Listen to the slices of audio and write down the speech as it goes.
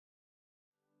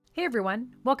Hey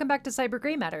everyone, welcome back to Cyber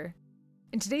Gray Matter.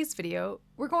 In today's video,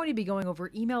 we're going to be going over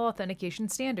email authentication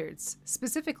standards,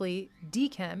 specifically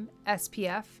Dkim,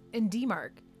 Spf, and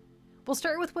Dmarc. We'll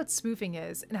start with what spoofing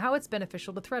is and how it's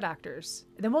beneficial to threat actors.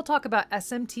 Then we'll talk about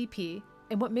SMTP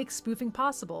and what makes spoofing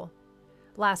possible.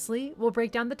 Lastly, we'll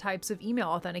break down the types of email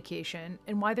authentication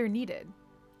and why they're needed.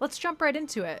 Let's jump right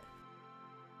into it.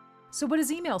 So what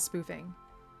is email spoofing?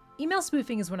 Email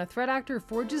spoofing is when a threat actor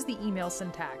forges the email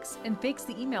syntax and fakes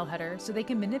the email header so they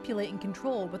can manipulate and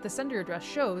control what the sender address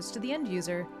shows to the end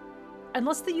user.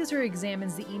 Unless the user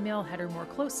examines the email header more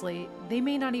closely, they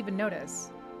may not even notice.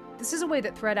 This is a way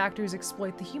that threat actors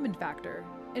exploit the human factor,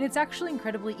 and it's actually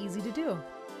incredibly easy to do.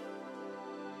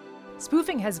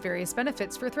 Spoofing has various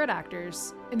benefits for threat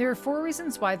actors, and there are 4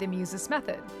 reasons why they may use this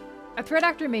method. A threat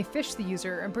actor may phish the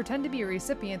user and pretend to be a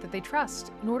recipient that they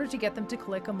trust in order to get them to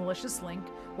click a malicious link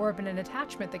or open an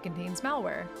attachment that contains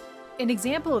malware. An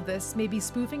example of this may be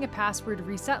spoofing a password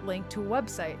reset link to a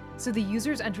website so the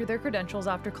users enter their credentials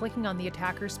after clicking on the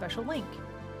attacker's special link.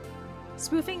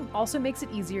 Spoofing also makes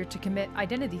it easier to commit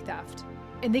identity theft,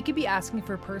 and they could be asking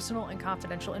for personal and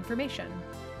confidential information.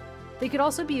 They could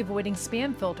also be avoiding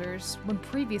spam filters when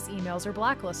previous emails are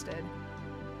blacklisted.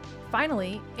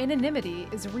 Finally, anonymity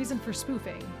is a reason for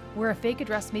spoofing, where a fake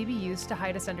address may be used to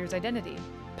hide a sender's identity,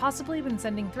 possibly when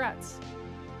sending threats.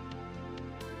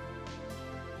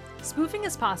 Spoofing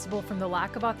is possible from the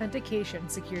lack of authentication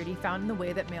security found in the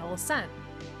way that mail is sent.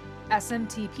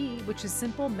 SMTP, which is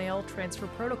Simple Mail Transfer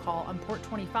Protocol on port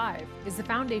 25, is the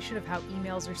foundation of how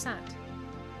emails are sent.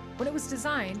 When it was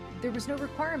designed, there was no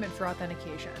requirement for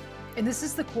authentication, and this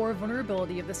is the core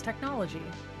vulnerability of this technology.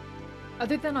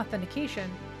 Other than authentication,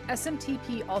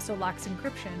 SMTP also lacks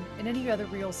encryption and any other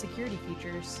real security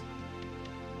features.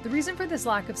 The reason for this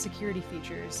lack of security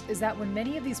features is that when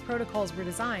many of these protocols were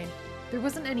designed, there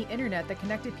wasn't any internet that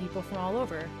connected people from all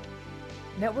over.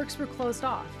 Networks were closed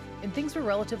off, and things were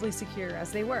relatively secure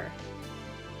as they were.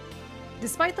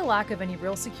 Despite the lack of any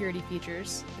real security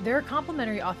features, there are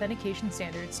complementary authentication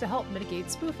standards to help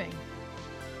mitigate spoofing.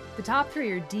 The top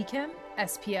 3 are Dkim,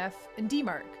 Spf, and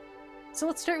Dmarc. So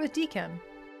let's start with Dkim.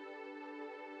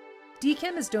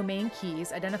 Dkim is domain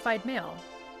keys identified mail,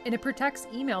 and it protects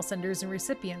email senders and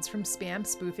recipients from spam,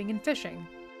 spoofing, and phishing.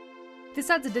 This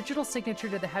adds a digital signature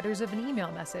to the headers of an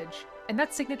email message, and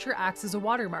that signature acts as a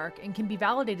watermark and can be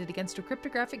validated against a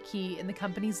cryptographic key in the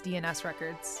company's DNS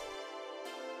records.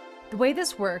 The way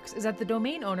this works is that the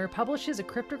domain owner publishes a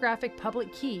cryptographic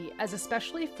public key as a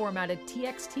specially formatted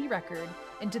TXT record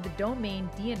into the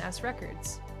domain DNS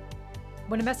records.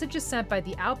 When a message is sent by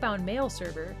the outbound mail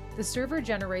server, the server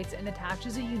generates and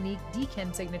attaches a unique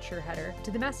Dkim signature header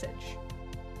to the message.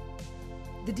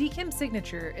 The Dkim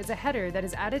signature is a header that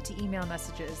is added to email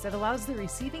messages that allows the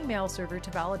receiving mail server to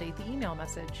validate the email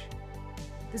message.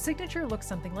 The signature looks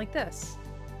something like this.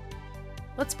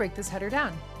 Let's break this header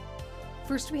down.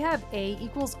 First we have A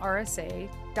equals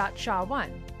RSA.SHA1,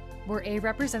 where A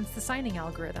represents the signing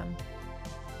algorithm.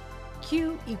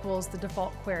 Q equals the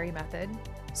default query method,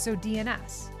 so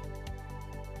DNS.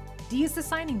 D is the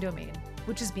signing domain,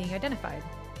 which is being identified.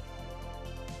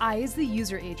 I is the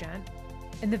user agent,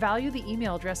 and the value of the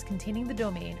email address containing the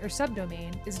domain or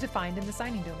subdomain is defined in the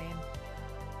signing domain.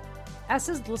 S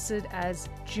is listed as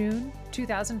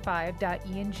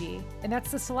June2005.eng, and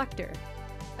that's the selector.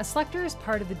 A selector is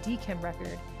part of the Dkim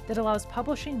record that allows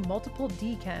publishing multiple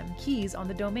Dkim keys on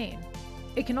the domain.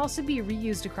 It can also be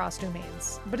reused across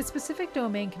domains, but a specific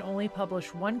domain can only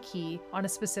publish one key on a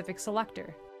specific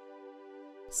selector.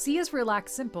 C is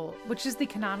relax simple, which is the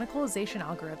canonicalization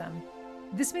algorithm.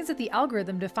 This means that the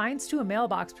algorithm defines to a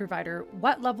mailbox provider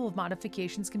what level of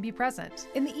modifications can be present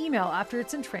in the email after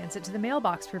it's in transit to the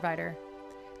mailbox provider.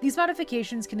 These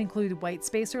modifications can include white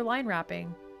space or line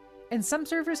wrapping, and some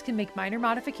servers can make minor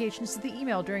modifications to the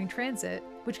email during transit,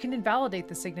 which can invalidate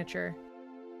the signature.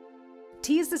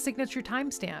 T is the signature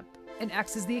timestamp, and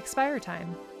X is the expire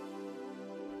time.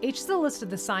 H is the list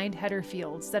of the signed header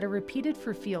fields that are repeated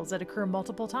for fields that occur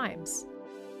multiple times.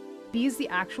 B is the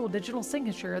actual digital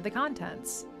signature of the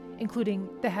contents, including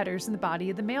the headers and the body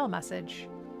of the mail message.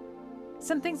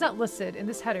 Some things not listed in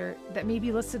this header that may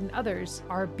be listed in others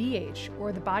are BH,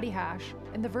 or the body hash,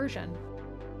 and the version.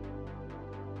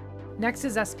 Next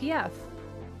is SPF.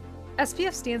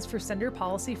 SPF stands for Sender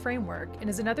Policy Framework and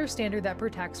is another standard that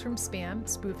protects from spam,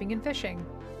 spoofing, and phishing.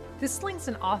 This links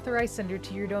an authorized sender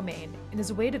to your domain and is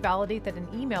a way to validate that an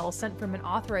email is sent from an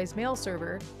authorized mail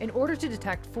server in order to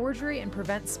detect forgery and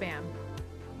prevent spam.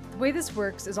 The way this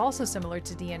works is also similar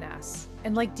to DNS,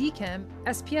 and like Dkim,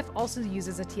 SPF also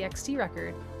uses a TXT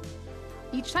record.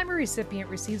 Each time a recipient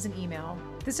receives an email,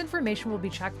 This information will be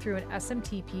checked through an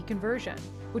SMTP conversion,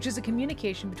 which is a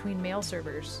communication between mail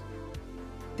servers.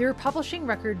 They are publishing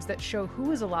records that show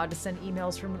who is allowed to send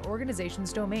emails from an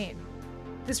organization's domain.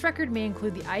 This record may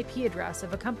include the IP address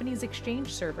of a company's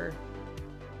Exchange server.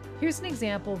 Here's an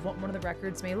example of what one of the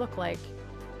records may look like.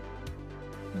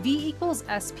 V equals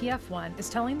SPF1 is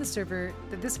telling the server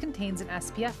that this contains an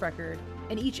SPF record,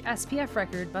 and each SPF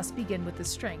record must begin with this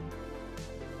string.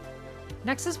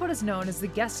 Next is what is known as the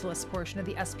guest list portion of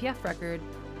the SPF record,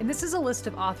 and this is a list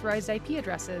of authorized IP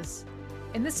addresses.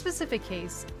 In this specific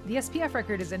case, the SPF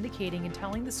record is indicating and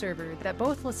telling the server that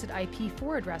both listed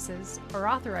IP4 addresses are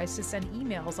authorized to send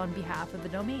emails on behalf of the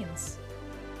domains.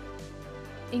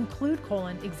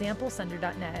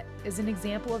 Include:examplesender.net is an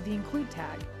example of the include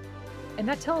tag, and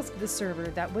that tells the server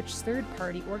that which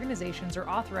third-party organizations are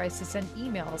authorized to send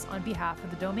emails on behalf of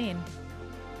the domain.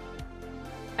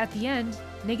 At the end,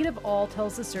 -all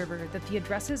tells the server that the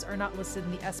addresses are not listed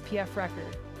in the SPF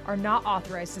record, are not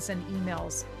authorized to send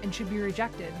emails, and should be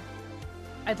rejected.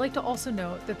 I'd like to also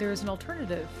note that there is an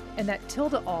alternative, and that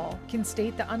 -all can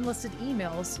state that unlisted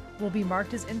emails will be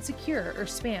marked as insecure or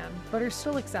spam, but are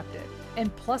still accepted,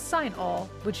 and +all,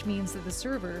 which means that the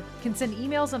server can send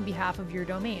emails on behalf of your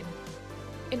domain.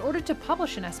 In order to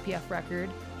publish an SPF record,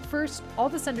 first, all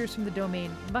the senders from the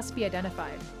domain must be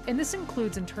identified, and this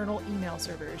includes internal email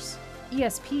servers,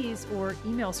 ESPs or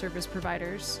email service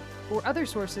providers, or other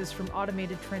sources from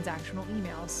automated transactional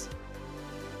emails.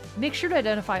 Make sure to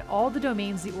identify all the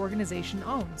domains the organization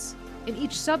owns, and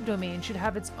each subdomain should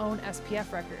have its own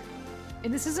SPF record.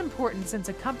 And this is important since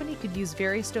a company could use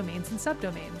various domains and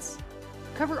subdomains.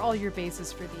 Cover all your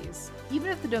bases for these,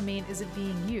 even if the domain isn't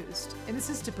being used, and this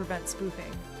is to prevent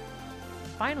spoofing.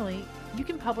 Finally, you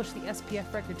can publish the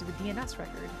SPF record to the DNS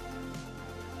record.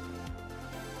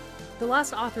 The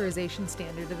last authorization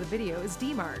standard of the video is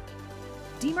DMARC.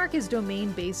 DMARC is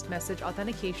Domain-Based Message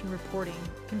Authentication Reporting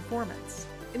Conformance,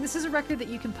 and this is a record that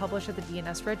you can publish at the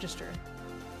DNS register.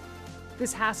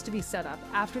 This has to be set up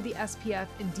after the SPF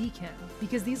and Dkim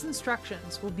because these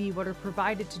instructions will be what are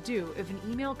provided to do if an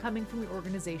email coming from your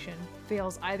organization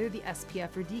fails either the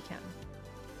SPF or Dkim.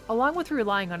 Along with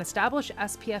relying on established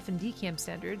SPF and Dkim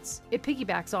standards, it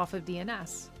piggybacks off of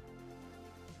DNS.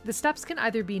 The steps can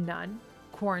either be none,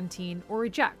 quarantine, or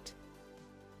reject.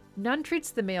 None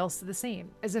treats the mails the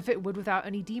same, as if it would without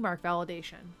any DMARC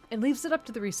validation, and leaves it up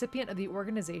to the recipient of the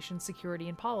organization's security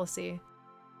and policy.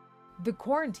 The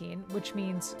quarantine, which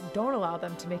means don't allow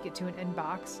them to make it to an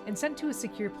inbox and send to a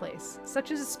secure place, such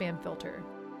as a spam filter.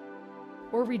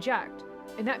 Or reject,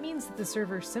 and that means that the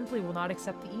server simply will not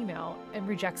accept the email and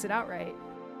rejects it outright.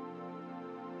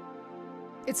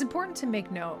 It's important to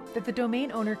make note that the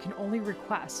domain owner can only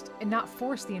request and not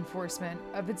force the enforcement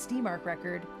of its DMARC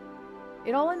record.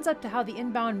 It all ends up to how the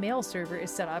inbound mail server is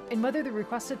set up and whether the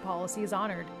requested policy is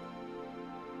honored.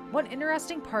 One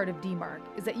interesting part of DMARC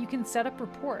is that you can set up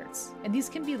reports, and these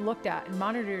can be looked at and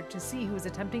monitored to see who is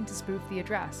attempting to spoof the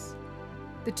address.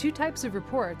 The two types of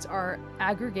reports are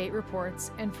aggregate reports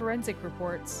and forensic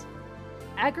reports.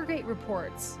 Aggregate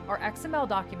reports are XML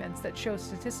documents that show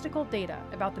statistical data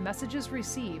about the messages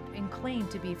received and claimed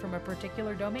to be from a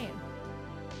particular domain.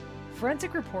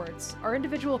 Forensic reports are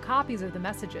individual copies of the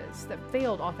messages that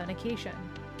failed authentication.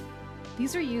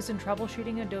 These are used in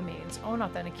troubleshooting a domain's own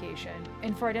authentication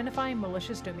and for identifying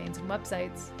malicious domains and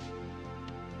websites.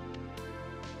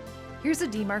 Here's a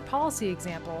DMARC policy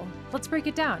example. Let's break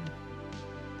it down.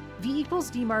 V equals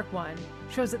DMARC1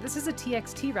 shows that this is a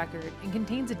TXT record and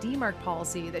contains a DMARC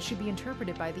policy that should be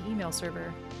interpreted by the email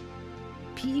server.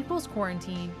 P equals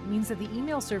quarantine means that the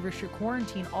email server should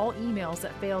quarantine all emails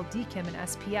that fail Dkim and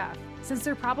SPF, since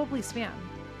they're probably spam.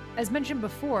 As mentioned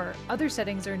before, other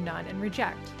settings are none and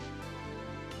reject.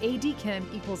 A Dkim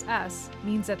equals S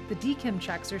means that the Dkim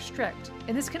checks are strict,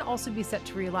 and this can also be set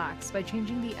to relax by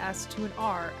changing the S to an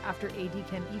R after A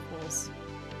Dkim equals.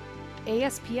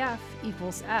 ASPF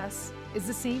equals S is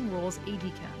the same rule as A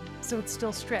Dkim, so it's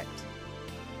still strict.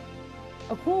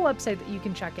 A cool website that you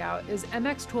can check out is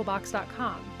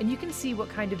Mxtoolbox.com, and you can see what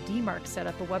kind of DMARC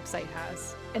setup a website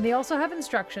has. And they also have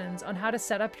instructions on how to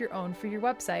set up your own for your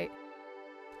website.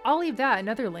 I'll leave that and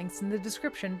other links in the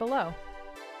description below.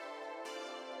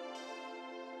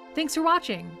 Thanks for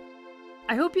watching!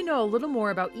 I hope you know a little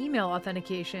more about email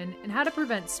authentication and how to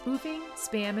prevent spoofing,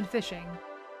 spam, and phishing.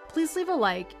 Please leave a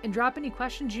like and drop any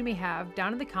questions you may have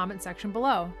down in the comment section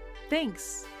below.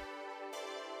 Thanks!